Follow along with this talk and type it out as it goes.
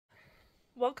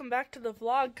Welcome back to the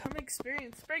vlog. Come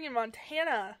experience spring in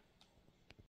Montana.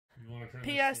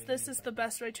 P.S. This is the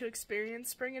best way to experience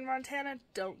spring in Montana.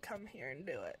 Don't come here and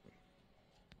do it.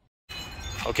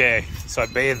 Okay, so I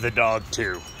bathed the dog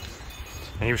too.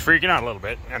 And he was freaking out a little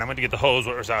bit. And I went to get the hose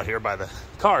that was out here by the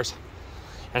cars.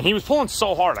 And he was pulling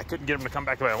so hard I couldn't get him to come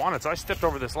back the way I wanted. So I stepped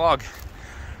over this log.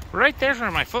 Right there's where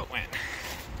my foot went.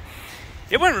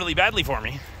 It went really badly for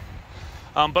me.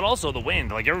 But also the wind,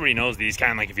 like everybody knows these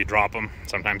kind of like if you drop them,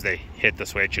 sometimes they hit the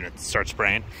switch and it starts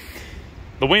spraying.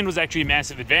 The wind was actually a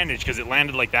massive advantage because it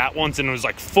landed like that once and it was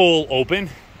like full open.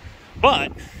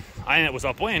 But it was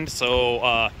upwind,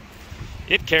 so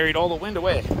it carried all the wind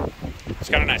away. It's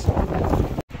kind of nice.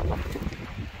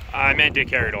 I meant it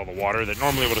carried all the water that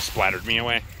normally would have splattered me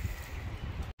away.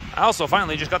 I also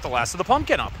finally just got the last of the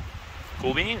pumpkin up.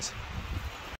 Cool beans.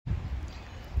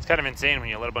 It's kind of insane when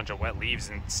you let a bunch of wet leaves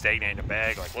and stagnate in a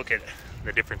bag. Like, look at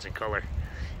the difference in color.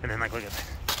 And then, like, look at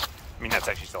that. I mean, that's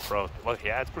actually still froze. Look,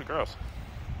 yeah, it's pretty gross.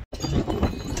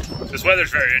 This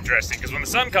weather's very interesting because when the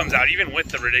sun comes out, even with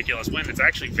the ridiculous wind, it's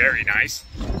actually very nice.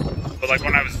 But, like,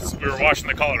 when we were watching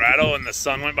the Colorado and the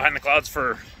sun went behind the clouds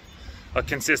for a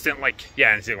consistent, like,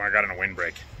 yeah, and see when I got in a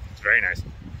windbreak. It's very nice.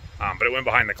 But it went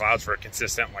behind the clouds for a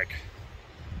consistent, like,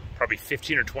 probably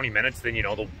 15 or 20 minutes, then you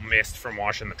know the mist from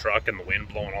washing the truck and the wind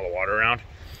blowing all the water around.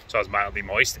 So I was mildly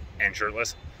moist and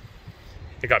shirtless.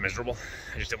 It got miserable.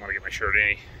 I just didn't want to get my shirt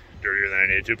any dirtier than I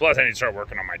needed to. Plus I need to start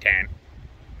working on my tan.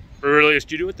 The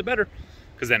earliest you do it, the better.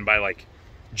 Because then by like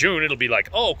June, it'll be like,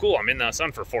 oh cool, I'm in the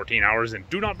sun for 14 hours and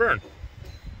do not burn.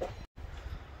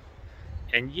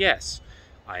 And yes,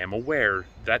 I am aware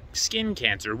that skin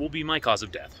cancer will be my cause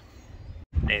of death.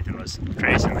 Nathan was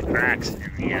tracing the cracks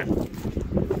in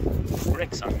the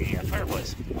bricks on the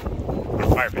fireplace, or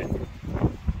fire pit.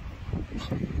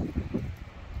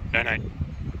 Night night.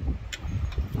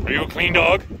 Are you a clean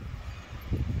dog?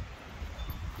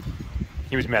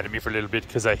 He was mad at me for a little bit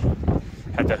because I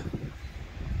had to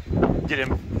get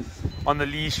him on the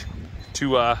leash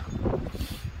to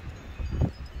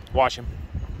wash him.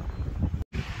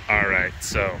 All right,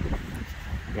 so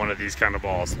one of these kind of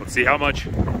balls. Let's see how much.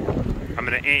 I'm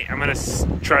gonna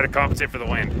try to compensate for the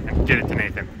wind and get it to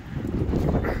Nathan.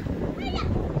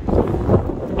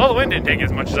 Well, the wind didn't take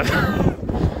as much as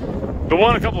the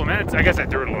one a couple of minutes. I guess I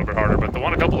threw it a little bit harder, but the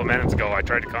one a couple of minutes ago, I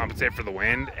tried to compensate for the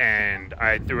wind and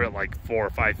I threw it like 4 or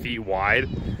 5 feet wide,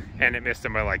 and it missed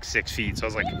him by like 6 feet. So I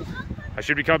was like, I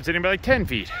should be compensating by like 10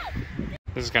 feet.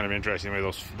 This is kind of interesting the way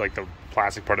those, like the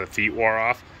plastic part of the feet wore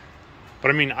off. But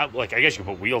I mean, I guess you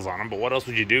could put wheels on them, but what else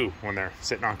would you do when they're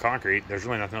sitting on concrete? There's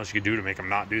really nothing else you could do to make them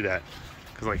not do that.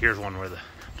 Because like here's one where the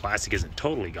plastic isn't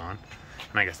totally gone.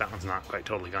 And I guess that one's not quite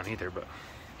totally gone either, but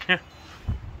yeah.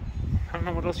 I don't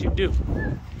know what else you'd do,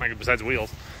 like besides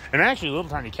wheels. And actually little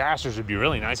tiny casters would be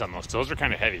really nice on those. Those are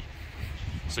kind of heavy.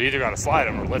 So you either got to slide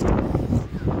them or lift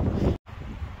them.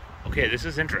 Okay, this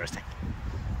is interesting.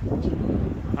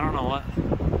 I don't know what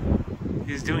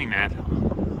he's doing that.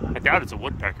 I doubt it's a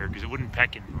woodpecker because it wouldn't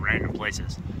peck in random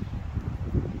places.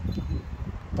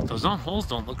 But those holes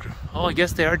don't look... Oh, I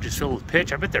guess they are just filled with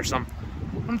pitch. I bet there's some...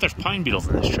 I wonder if there's pine beetles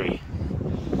in this tree.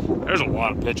 There's a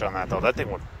lot of pitch on that, though. That thing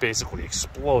would basically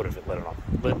explode if it lit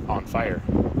on fire.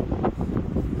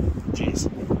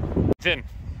 Jeez. Finn,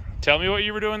 tell me what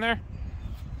you were doing there.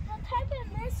 The type of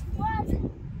this was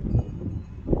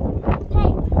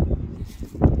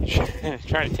tape.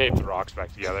 Trying to tape the rocks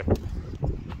back together.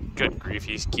 Good grief,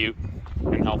 he's cute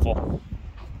and helpful.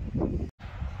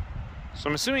 So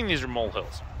I'm assuming these are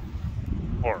molehills,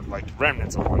 or like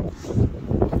remnants of one.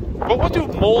 But what do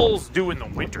moles do in the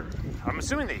winter? I'm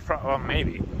assuming they, well,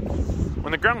 maybe.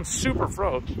 When the ground's super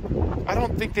froze, I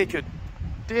don't think they could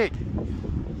dig.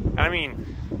 I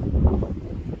mean,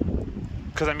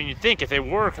 because I mean, you'd think if they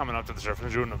were coming up to the surface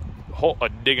and doing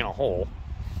digging a hole,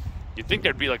 you'd think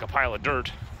there'd be like a pile of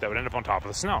dirt that would end up on top of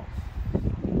the snow.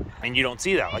 And you don't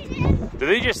see that. Like, do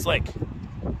they just like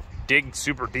dig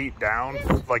super deep down,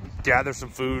 like gather some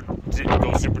food,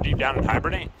 go super deep down and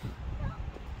hibernate?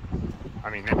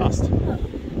 I mean, they must.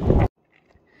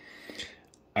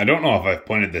 I don't know if I've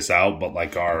pointed this out, but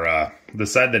like our, the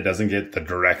side that doesn't get the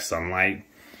direct sunlight,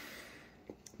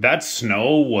 that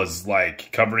snow was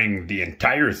like covering the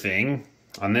entire thing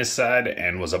on this side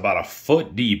and was about a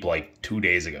foot deep like 2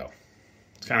 days ago.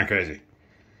 It's kind of crazy.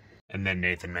 And then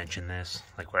Nathan mentioned this,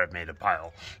 like where I've made a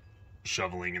pile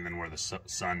shoveling and then where the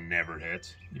sun never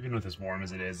hits. Even with as warm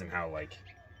as it is and how like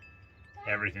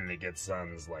everything that gets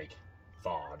sun's like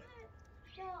thawed.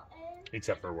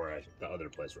 Except for where the other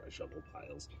place where I shoveled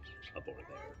piles up over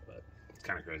there, but it's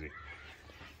kind of crazy.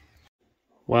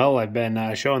 Well, I've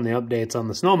been showing the updates on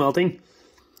the snow melting.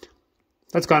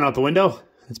 that's gone out the window.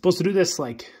 It's supposed to do this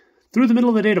like through the middle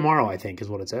of the day tomorrow, I think is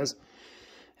what it says.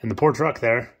 And the poor truck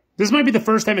there. This might be the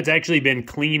first time it's actually been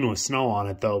clean with snow on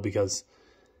it though, because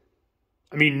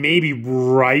I mean, maybe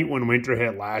right when winter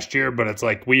hit last year, but it's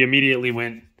like we immediately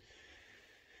went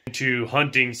into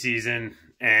hunting season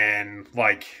and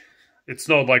like it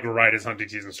snowed like right as hunting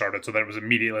season started. So that it was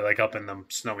immediately like up in the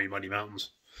snowy, muddy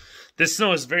mountains. This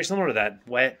snow is very similar to that.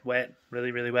 Wet,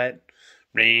 really, really wet.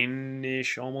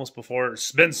 Rain-ish almost before.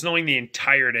 It's been snowing the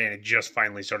entire day and it just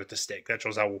finally started to stick. That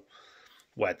shows how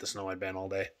wet the snow had been all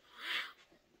day.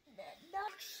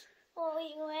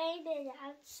 We waited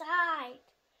outside.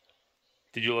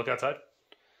 Did you look outside?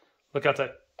 Look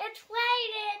outside. It's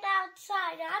raining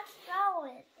outside. I'm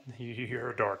snowing. You're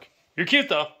a dork. You're cute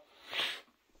though.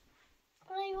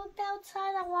 But I looked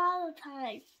outside a lot of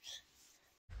times.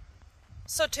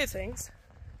 So 2 things.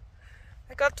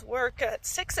 I got to work at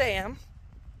 6 a.m.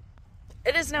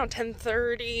 It is now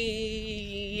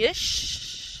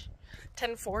 10:30-ish.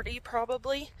 10:40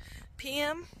 probably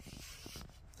p.m.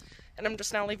 And I'm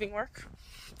just now leaving work.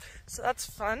 So that's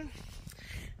fun.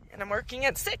 And I'm working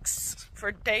at 6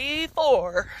 for day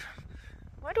 4.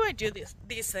 Why do I do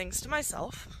these things to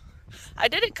myself? I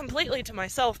did it completely to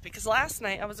myself because last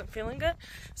night I wasn't feeling good.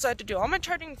 So I had to do all my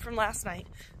charting from last night.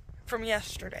 From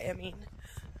yesterday, I mean.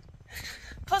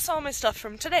 Plus all my stuff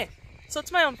from today. So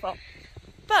it's my own fault.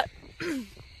 But,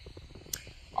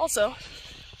 also,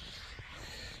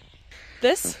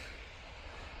 this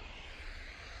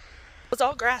was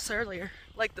all grass earlier,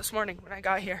 like this morning when I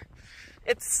got here.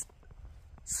 It's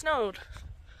snowed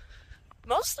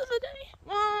most of the day.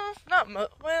 Well,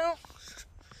 well,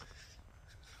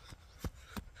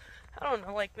 I don't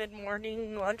know, like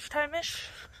mid-morning, lunchtime-ish.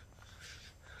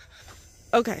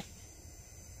 Okay.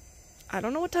 I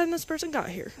don't know what time this person got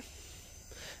here.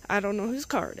 I don't know whose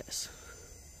car it is.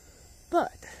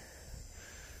 But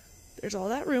there's all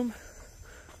that room,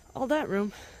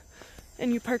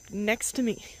 and you parked next to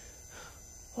me.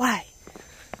 Why?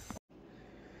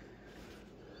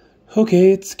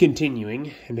 Okay, it's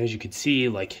continuing, and as you can see,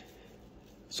 like,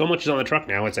 so much is on the truck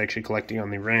now, it's actually collecting on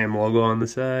the Ram logo on the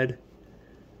side.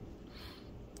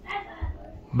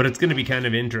 But it's going to be kind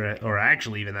of interesting, or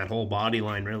actually even that whole body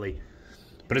line, really.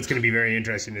 But it's going to be very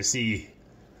interesting to see,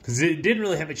 because it didn't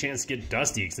really have a chance to get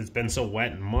dusty, because it's been so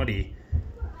wet and muddy.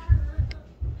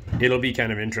 It'll be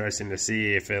kind of interesting to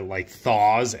see if it, like,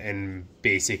 thaws and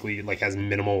basically, like, has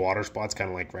minimal water spots, kind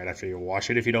of like right after you wash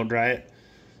it if you don't dry it.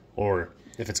 Or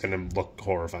if it's going to look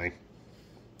horrifying.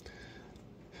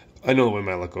 I know the way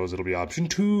my luck goes, it'll be option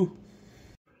 2.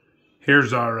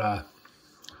 Here's our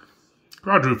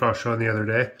garage roof I was showing the other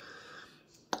day.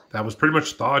 That was pretty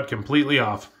much thawed completely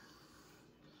off.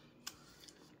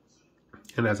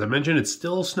 And as I mentioned, it's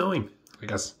still snowing. I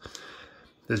guess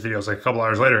this video is like a couple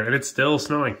hours later, and it's still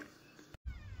snowing.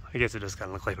 I guess it does kind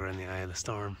of look like we're in the eye of the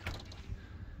storm.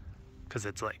 Because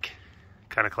it's like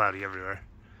kind of cloudy everywhere.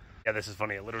 Yeah, this is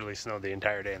funny. It literally snowed the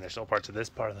entire day, and there's still parts of this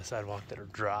part of the sidewalk that are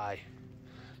dry.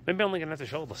 Maybe I'm only going to have to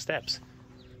show the steps.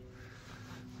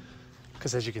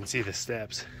 Because as you can see, the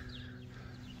steps,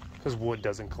 because wood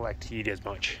doesn't collect heat as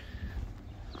much.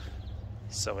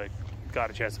 So it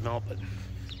got a chance to melt, but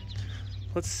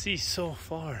let's see so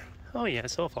far. Oh yeah,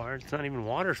 so far it's not even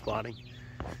water spotting.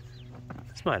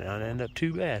 This might not end up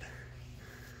too bad.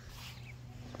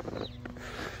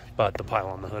 But the pile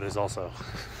on the hood is also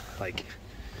like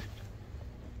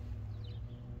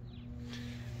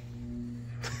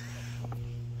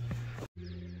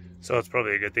so it's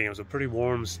probably a good thing it was a pretty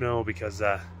warm snow, because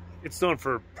it's snowed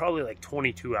for probably like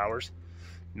 22 hours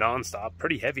non-stop,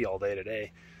 pretty heavy all day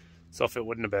today. So if it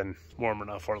wouldn't have been warm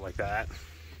enough for it like that,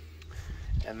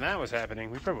 and that was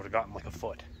happening, we probably would have gotten like a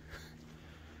foot.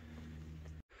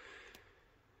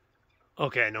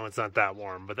 Okay, I know it's not that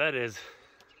warm, but that is,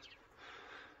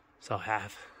 so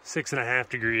 6.5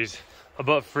 degrees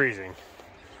above freezing.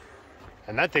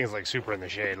 And that thing's like super in the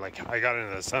shade. Like I got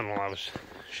into the sun while I was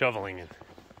shoveling, and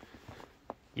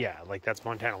yeah, like that's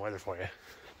Montana weather for you.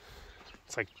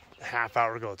 It's like a half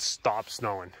hour ago it stopped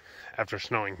snowing after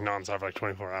snowing nonstop for like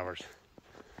 24 hours.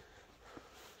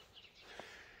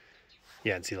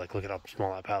 Yeah, and see, like, look at how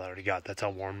small that pile I already got. That's how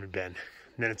warm it had been.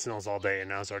 And then it snows all day, and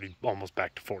now it's already almost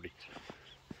back to 40.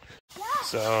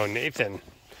 So Nathan,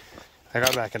 I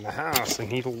got back in the house,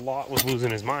 and he was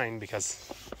losing his mind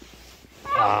because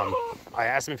I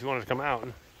asked him if he wanted to come out.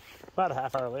 And about a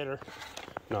half hour later,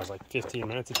 no, it was like 15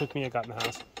 minutes it took me. I got in the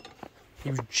house. He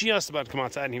was just about to come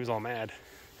outside, and he was all mad.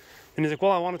 And he's like,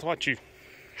 well, I wanted to watch you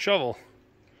shovel.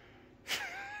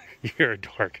 You're a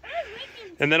dork.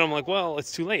 And then I'm like, well,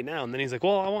 it's too late now. And then he's like,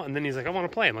 well, and then he's like, I want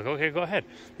to play. I'm like, okay, go ahead.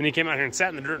 Then he came out here and sat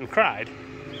in the dirt and cried.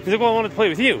 He's like, well, I wanted to play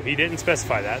with you. He didn't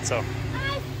specify that, so.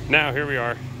 Now, here we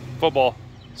are. Football.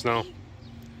 Snow.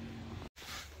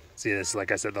 See this,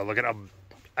 like I said, though, look at how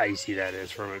icy that is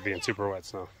from it being super wet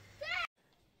snow.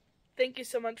 Thank you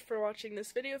so much for watching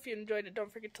this video. If you enjoyed it,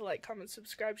 don't forget to like, comment,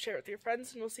 subscribe, share it with your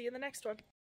friends, and we'll see you in the next one.